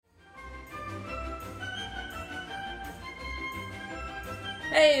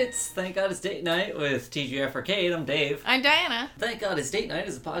Hey, it's Thank God It's Date Night with TGF Arcade. I'm Dave. I'm Diana. Thank God It's Date Night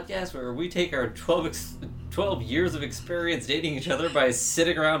is a podcast where we take our 12 years of experience dating each other by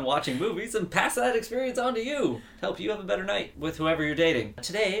sitting around watching movies and pass that experience on to you to help you have a better night with whoever you're dating.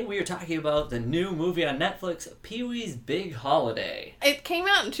 Today, we are talking about the new movie on Netflix, Pee-wee's Big Holiday. It came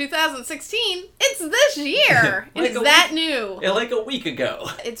out in 2016. It's this year. Like It's that new. Like a week ago.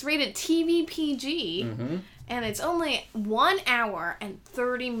 It's rated TV PG. Mm-hmm. And it's only 1 hour and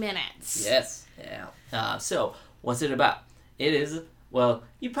 30 minutes. Yes. Yeah. So, what's it about? It is, well,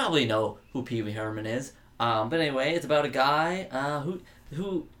 you probably know who Pee Wee Herman is. But anyway, it's about a guy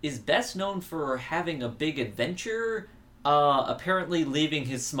who is best known for having a big adventure, apparently leaving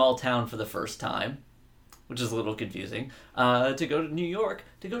his small town for the first time, which is a little confusing, to go to New York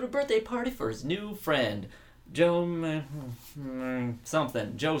to go to a birthday party for his new friend, Joe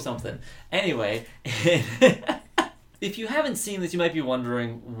something. Anyway, if you haven't seen this, you might be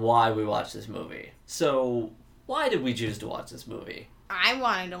wondering why we watched this movie. So, why did we choose to watch this movie? I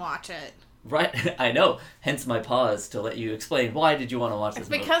wanted to watch it. Right, I know. Hence my pause to let you explain why did you want to watch this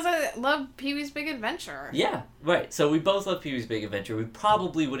movie. It's because I love Pee-wee's Big Adventure. Yeah, right. So we both love Pee-wee's Big Adventure. We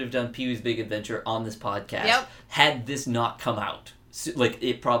probably would have done Pee-wee's Big Adventure on this podcast had this not come out. So,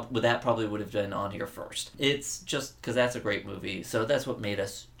 that probably would have been on here first. It's just because that's a great movie, so that's what made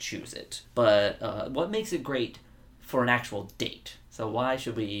us choose it. But what makes it great for an actual date? So why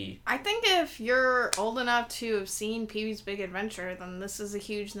should we... I think if you're old enough to have seen Pee-wee's Big Adventure, then this is a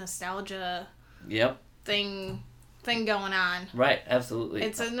huge nostalgia thing going on. Right, absolutely.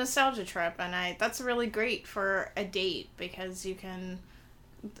 It's a nostalgia trip, and that's really great for a date because you can...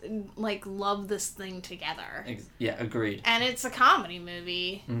 love this thing together. Yeah, agreed. And it's a comedy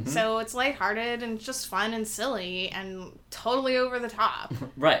movie, so it's lighthearted and just fun and silly and totally over the top.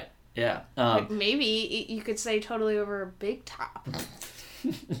 Right, yeah. Maybe you could say totally over a big top.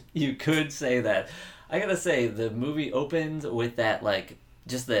 You could say that. I gotta say, the movie opens with that,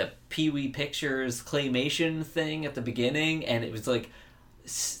 just the Pee-wee Pictures claymation thing at the beginning, and it was,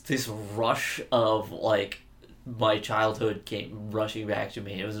 this rush of, my childhood came rushing back to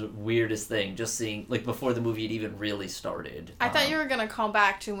me. It was the weirdest thing, just seeing, before the movie had even really started. I thought you were going to call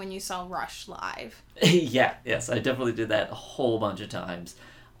back to when you saw Rush live. Yes, I definitely did that a whole bunch of times.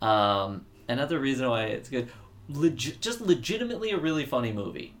 Another reason why it's good, just legitimately a really funny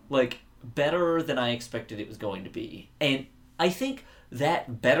movie. Better than I expected it was going to be. And I think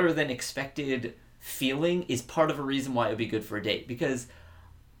that better than expected feeling is part of a reason why it would be good for a date. Because,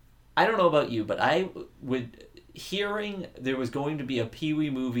 I don't know about you, but hearing there was going to be a Pee-wee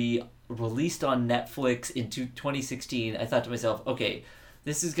movie released on Netflix in 2016, I thought to myself, okay,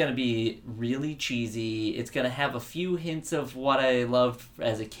 this is going to be really cheesy. It's going to have a few hints of what I loved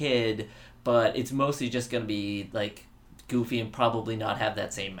as a kid, but it's mostly just going to be, goofy and probably not have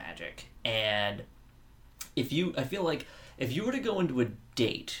that same magic. And I feel like if you were to go into a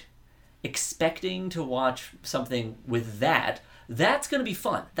date expecting to watch something with that's going to be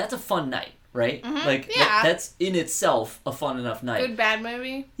fun. That's a fun night. Right? Mm-hmm. That's in itself a fun enough night. Good bad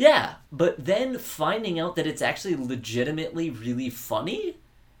movie? Yeah, but then finding out that it's actually legitimately really funny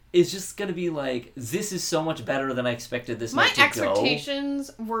is just going to be this is so much better than I expected this night to go. My expectations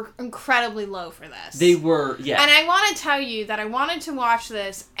were incredibly low for this. They were, yeah. And I want to tell you that I wanted to watch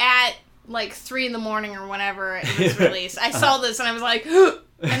this at 3 a.m. or whenever it was released. I saw this and I was like, and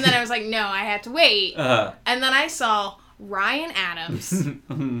then I was like, no, I had to wait. And then I saw Ryan Adams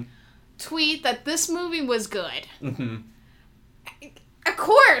tweet that this movie was good. Mm-hmm. Of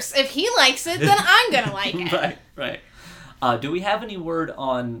course, if he likes it, then I'm gonna like it. Right. Do we have any word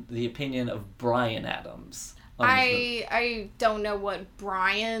on the opinion of Bryan Adams? I don't know what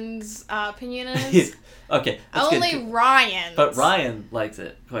Brian's opinion is. Okay, that's only good. Ryan's. But Ryan likes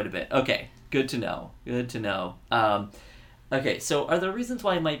it quite a bit. Okay, good to know. Okay, so are there reasons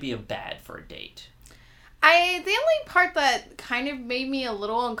why it might be bad for a date? The only part that kind of made me a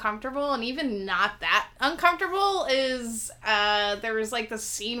little uncomfortable, and even not that uncomfortable, is there was this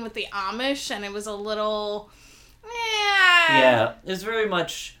scene with the Amish, and it was a little... Yeah, it was very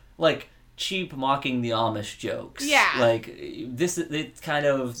much cheap mocking the Amish jokes. Yeah. It's kind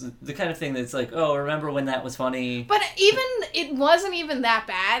of the kind of thing that's oh, remember when that was funny? But it wasn't even that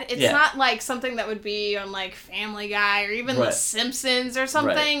bad. It's not something that would be on Family Guy or even The Simpsons or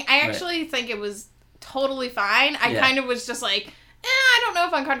something. Right. I actually think it was totally fine. I kind of was just I don't know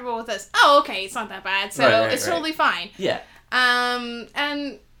if I'm comfortable with this. Oh, okay, it's not that bad. So it's totally fine. Yeah.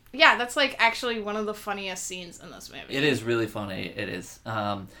 And yeah, that's actually one of the funniest scenes in this movie. It is really funny. It is.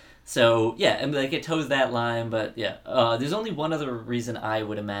 So yeah, and it toes that line, but yeah. There's only one other reason I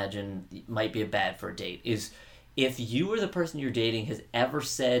would imagine might be bad for a date is if you or the person you're dating has ever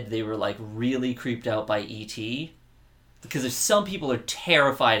said they were, like, really creeped out by E.T., because there's some people are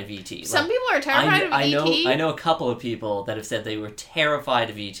terrified of E.T. Some people are terrified of E.T.? I know a couple of people that have said they were terrified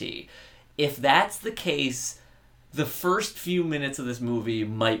of E.T. If that's the case, the first few minutes of this movie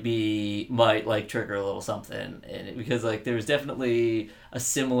might like trigger a little something in it, because like there's definitely a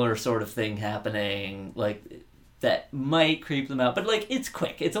similar sort of thing happening, like that might creep them out, but like it's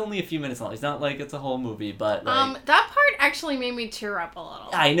quick. It's only a few minutes long. It's not like it's a whole movie, but like, that part actually made me tear up a little.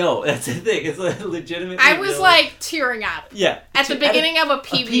 I know, that's the thing. It's like legitimately. I was like tearing up. Yeah, at the beginning of a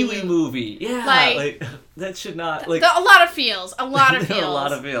Pee-wee movie. Yeah, like that should not like a lot of feels. A lot of feels. A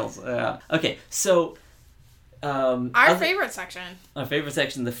lot of feels. Yeah. Okay, so. Our favorite section. Our favorite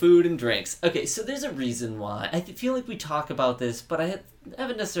section, the food and drinks. Okay, so there's a reason why. I feel like we talk about this, but I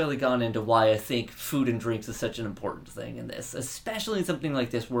haven't necessarily gone into why I think food and drinks is such an important thing in this, especially in something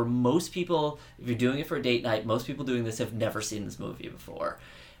like this where most people, if you're doing it for a date night, most people doing this have never seen this movie before,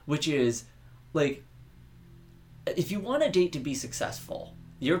 which is, like, if you want a date to be successful,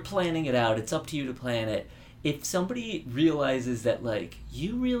 you're planning it out, it's up to you to plan it. If somebody realizes that, like,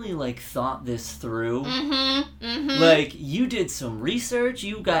 you really, like, thought this through, like, you did some research,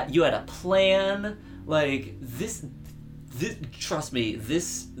 you had a plan, like, this, trust me,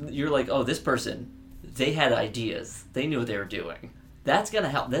 you're like, oh, this person, they had ideas, they knew what they were doing. That's gonna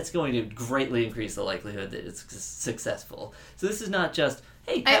help, that's going to greatly increase the likelihood that it's successful. So this is not just,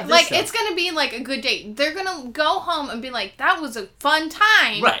 hey, have this stuff. It's gonna be, like, a good date. They're gonna go home and be like, that was a fun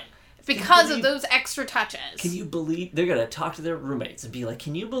time. Right. Because of those extra touches. Can you believe... They're going to talk to their roommates and be like,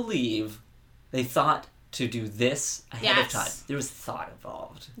 can you believe they thought to do this ahead of time? There was thought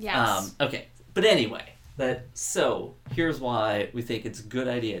involved. Yes. Okay. But anyway, so here's why we think it's a good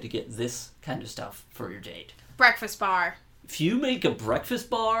idea to get this kind of stuff for your date. Breakfast bar. If you make a breakfast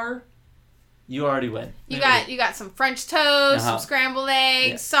bar, you already win. You got some French toast, some scrambled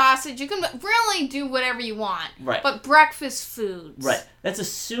eggs, sausage. You can really do whatever you want. Right. But breakfast foods. Right. That's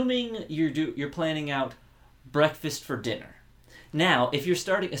assuming you're planning out breakfast for dinner. Now, if you're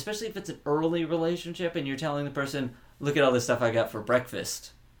starting, especially if it's an early relationship and you're telling the person, look at all this stuff I got for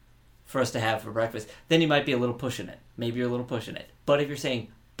breakfast, for us to have for breakfast, then you might be a little pushing it. Maybe you're a little pushing it. But if you're saying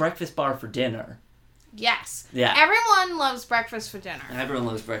breakfast bar for dinner... Yes. Yeah. Everyone loves breakfast for dinner. Everyone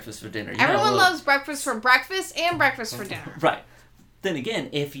loves breakfast for dinner. Everyone loves breakfast for breakfast and breakfast for dinner. Right. Then again,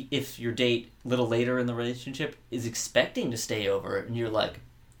 if your date a little later in the relationship is expecting to stay over and you're like,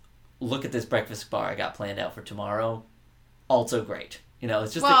 look at this breakfast bar I got planned out for tomorrow, also great. You know,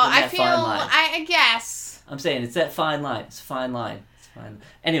 it's just fine line. I guess. I'm saying it's that fine line. It's a fine line. It's fine.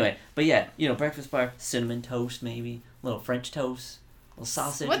 Anyway, but yeah, breakfast bar, cinnamon toast maybe, a little French toast.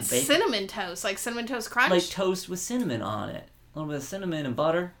 Sausage What's and bacon. Cinnamon toast? Like Cinnamon Toast Crunch? Like toast with cinnamon on it. A little bit of cinnamon and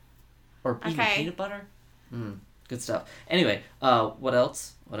butter. Or even peanut butter. Good stuff. Anyway, what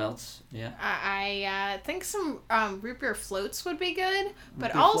else? Yeah. I think some root beer floats would be good.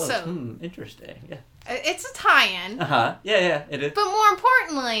 But root also... floats. Interesting. Yeah. It's a tie-in. Uh-huh. Yeah, it is. But more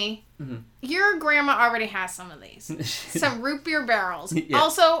importantly, your grandma already has some of these. Some root beer barrels. Yeah.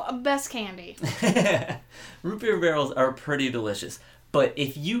 Also, best candy. Root beer barrels are pretty delicious. But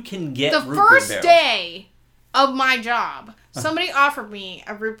if you can get the first day of my job, somebody offered me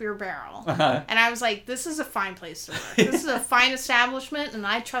a root beer barrel. And I was like, this is a fine place to work. This is a fine establishment, and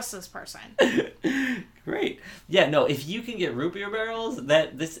I trust this person. Great. Yeah, no, if you can get root beer barrels,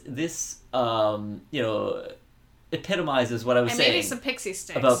 this epitomizes what I was saying. And maybe some pixie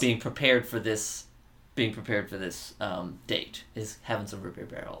sticks. About being prepared for this date, is having some root beer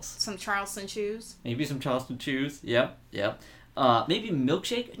barrels. Some Charleston chews. Maybe some Charleston chews. Yep. Maybe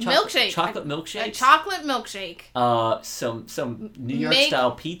milkshake. Chocolate milkshake. A chocolate milkshake. Some New York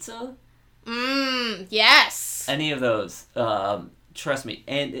style pizza. Yes. Any of those. Trust me.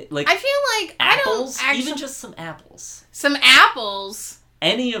 And I feel like apples. I don't actually... Even just some apples. Some apples.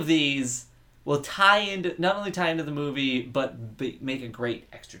 Any of these will not only tie into the movie, but make a great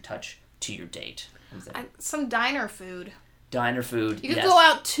extra touch to your date. Some diner food. Diner food. You could go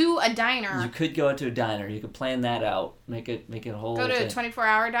out to a diner. You could go out to a diner. You could plan that out. Make it a whole. Go to a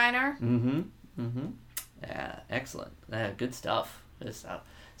 24-hour diner. Yeah, excellent. Good stuff.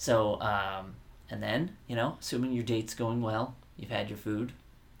 So, and then assuming your date's going well, you've had your food,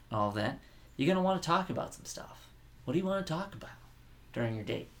 all of that, you're gonna want to talk about some stuff. What do you want to talk about during your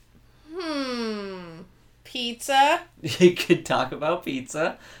date? Pizza. You could talk about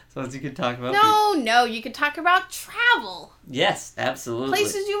pizza. So you could talk about No, you could talk about travel. Yes, absolutely.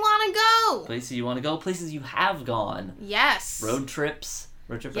 Places you want to go. Places you have gone. Yes. Road trips.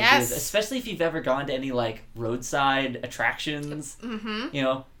 Yes. Especially if you've ever gone to any, roadside attractions.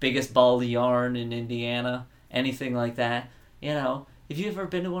 Biggest ball of yarn in Indiana. anything like that. You know, if you've ever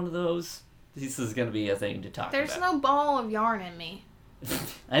been to one of those, this is going to be a thing to talk about. There's no ball of yarn in me.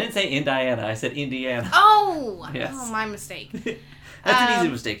 I didn't say Indiana, I said Indiana. Oh! Yes. Oh, my mistake. That's an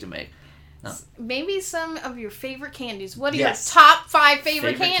easy mistake to make. No. Maybe some of your favorite candies. What are Yes. your top 5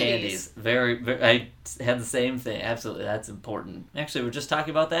 favorite candies? Very, I had the same thing. Absolutely, that's important. Actually, we're just talking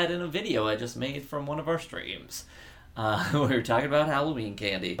about that in a video I just made from one of our streams. We were talking about Halloween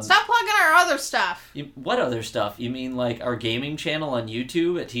candy. Stop plugging our other stuff. What other stuff? You mean like our gaming channel on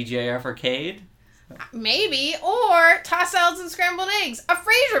YouTube at TGIF Arcade? Maybe. Or Tossed Salads and Scrambled Eggs, a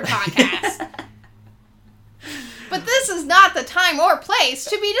Frasier podcast. But this is not the time or place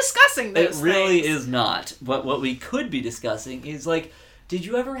to be discussing those It really things. is not. But what we could be discussing is like, did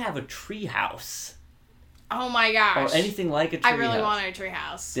you ever have a tree house? Oh my gosh. Or anything like a tree house? I really wanted a tree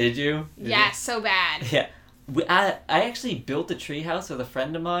house. Did you? Yes, so bad. Yeah. I actually built a treehouse with a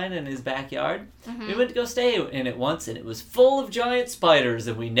friend of mine in his backyard. Mm-hmm. We went to go stay in it once, and it was full of giant spiders,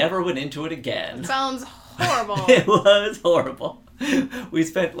 and we never went into it again. It sounds horrible. It was horrible. We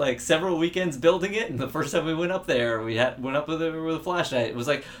spent like several weekends building it, and the first time we went up there, went up with a flashlight. It was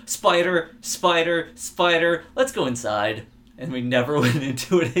like, spider, spider, spider, let's go inside. And we never went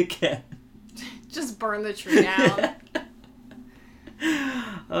into it again. Just burn the tree down.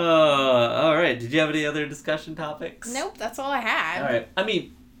 All right. Did you have any other discussion topics? Nope, that's all I had. All right. I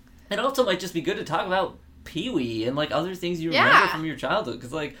mean, it also might just be good to talk about Pee-wee and like other things you remember from your childhood,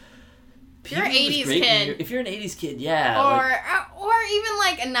 because like You're an 80s kid. If you're an 80s kid, yeah. Or even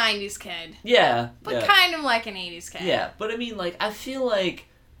like a 90s kid. Yeah. But kind of like an 80s kid. Yeah, but I mean, like, I feel like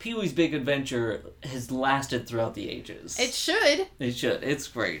Pee-wee's Big Adventure has lasted throughout the ages. It should. It should. It's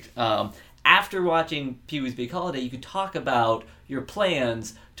great. After watching Pee-wee's Big Holiday, you could talk about your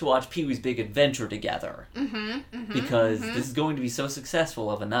plans to watch Pee-wee's Big Adventure together. Because this is going to be so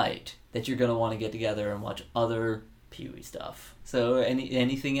successful of a night that you're going to want to get together and watch other Pee-wee stuff. So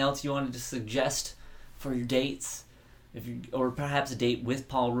anything else you wanted to suggest for your dates? Or perhaps a date with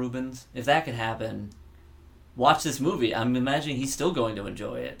Paul Rubens? If that could happen, watch this movie. I'm imagining he's still going to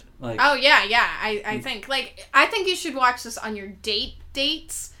enjoy it. Like, oh, yeah. I think you should watch this on your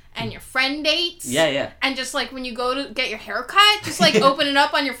dates and your friend dates. Yeah. And just like when you go to get your hair cut, just like open it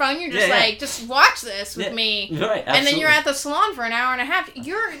up on your phone. You're just just watch this with me. Right, absolutely. And then you're at the salon for an hour and a half.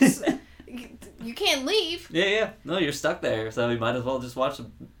 You can't leave. Yeah. No, you're stuck there. So you might as well just watch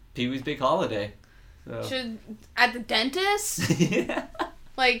Pee-wee's Big Holiday. So. At the dentist? Yeah.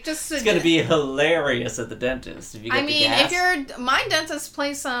 Like, just... It's going to be hilarious at the dentist. If you get the gas. My dentist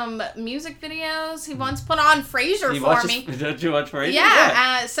plays some music videos. He once put on Frasier for me. Don't you watch Frasier?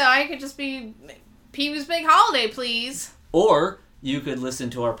 Yeah. So I could just be Pee-wee's Big Holiday, please. Or you could listen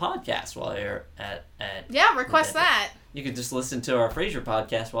to our podcast while you're at yeah, request that. You could just listen to our Frasier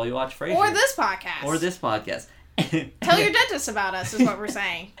podcast while you watch Frasier. Or this podcast. Tell your dentist about us, is what we're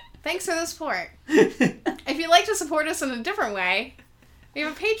saying. Thanks for the support. If you'd like to support us in a different way, we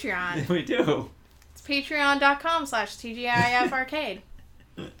have a Patreon. We do. It's patreon.com/TGIF Arcade.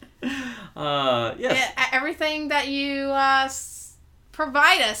 Yes. Everything that you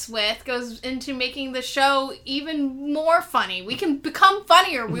provide us with goes into making the show even more funny. We can become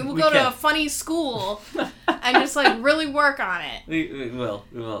funnier. We will go to a funny school and just like really work on it. We will.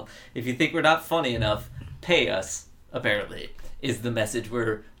 If you think we're not funny enough, pay us, apparently, is the message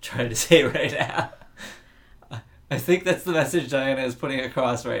we're trying to say right now. I think that's the message Diana is putting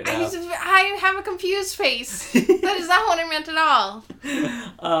across right now. I have a confused face. That is not what I meant at all.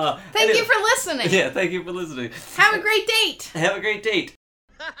 Thank you for listening. Yeah, thank you for listening. Have a great date. Have a great date.